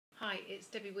Hi, it's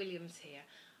Debbie Williams here.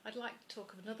 I'd like to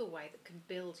talk of another way that can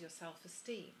build your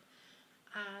self-esteem,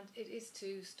 and it is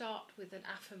to start with an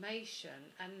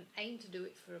affirmation and aim to do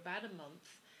it for about a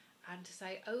month, and to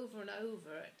say over and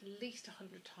over at least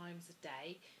 100 times a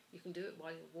day. You can do it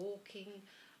while you're walking,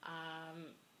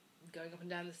 going up and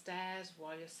down the stairs,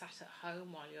 while you're sat at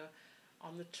home, while you're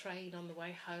on the train on the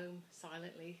way home,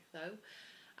 silently though,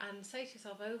 and say to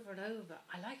yourself over and over,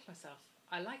 I like myself,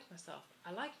 I like myself,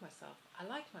 I like myself, I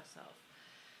like myself.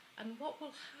 And what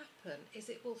will happen is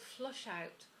it will flush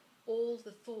out all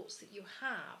the thoughts that you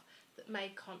have that may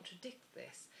contradict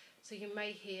this. So you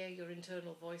may hear your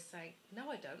internal voice saying, no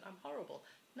I don't, I'm horrible,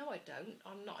 no I don't,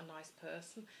 I'm not a nice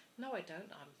person, no I don't,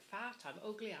 I'm fat, I'm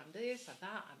ugly, I'm this, I'm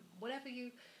that, whatever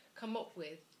you come up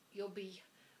with, you'll be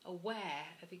aware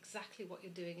of exactly what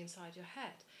you're doing inside your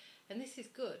head. And this is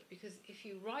good because if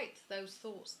you write those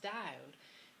thoughts down,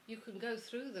 you can go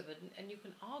through them and you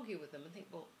can argue with them and think,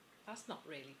 well, that's not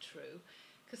really true.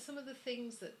 Because some of the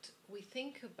things that we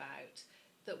think about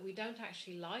that we don't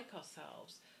actually like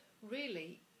ourselves,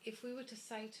 really, if we were to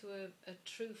say to a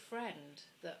true friend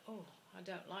that, oh, I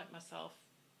don't like myself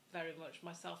very much,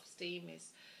 my self-esteem is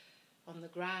on the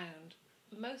ground,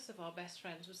 most of our best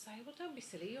friends would say, well, don't be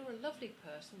silly, you're a lovely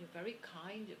person, you're very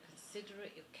kind, you're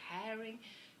considerate, you're caring,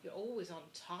 you're always on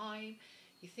time,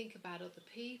 you think about other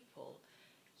people,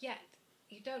 yet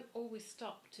you don't always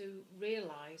stop to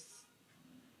realise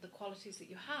the qualities that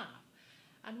you have.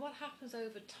 And what happens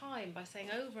over time, by saying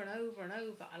over and over and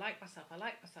over, I like myself, I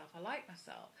like myself, I like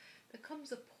myself, there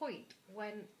comes a point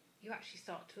when you actually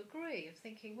start to agree, of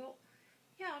thinking, well,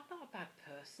 yeah, I'm not a bad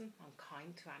person, I'm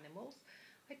kind to animals,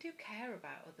 I do care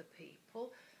about other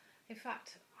people. In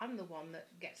fact, I'm the one that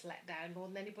gets let down more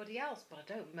than anybody else, but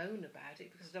I don't moan about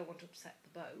it because I don't want to upset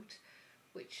the boat,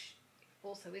 which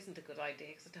also isn't a good idea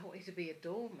because I don't want you to be a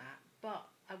doormat. But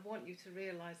I want you to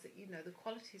realise that, you know, the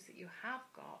qualities that you have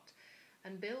got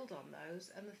and build on those,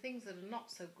 and the things that are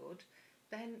not so good,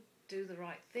 then do the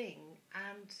right thing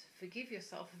and forgive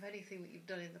yourself of anything that you've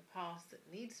done in the past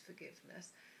that needs forgiveness,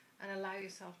 and allow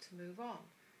yourself to move on.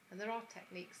 And there are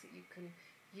techniques that you can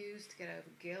use to get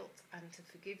over guilt and to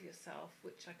forgive yourself,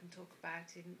 which I can talk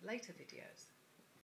about in later videos.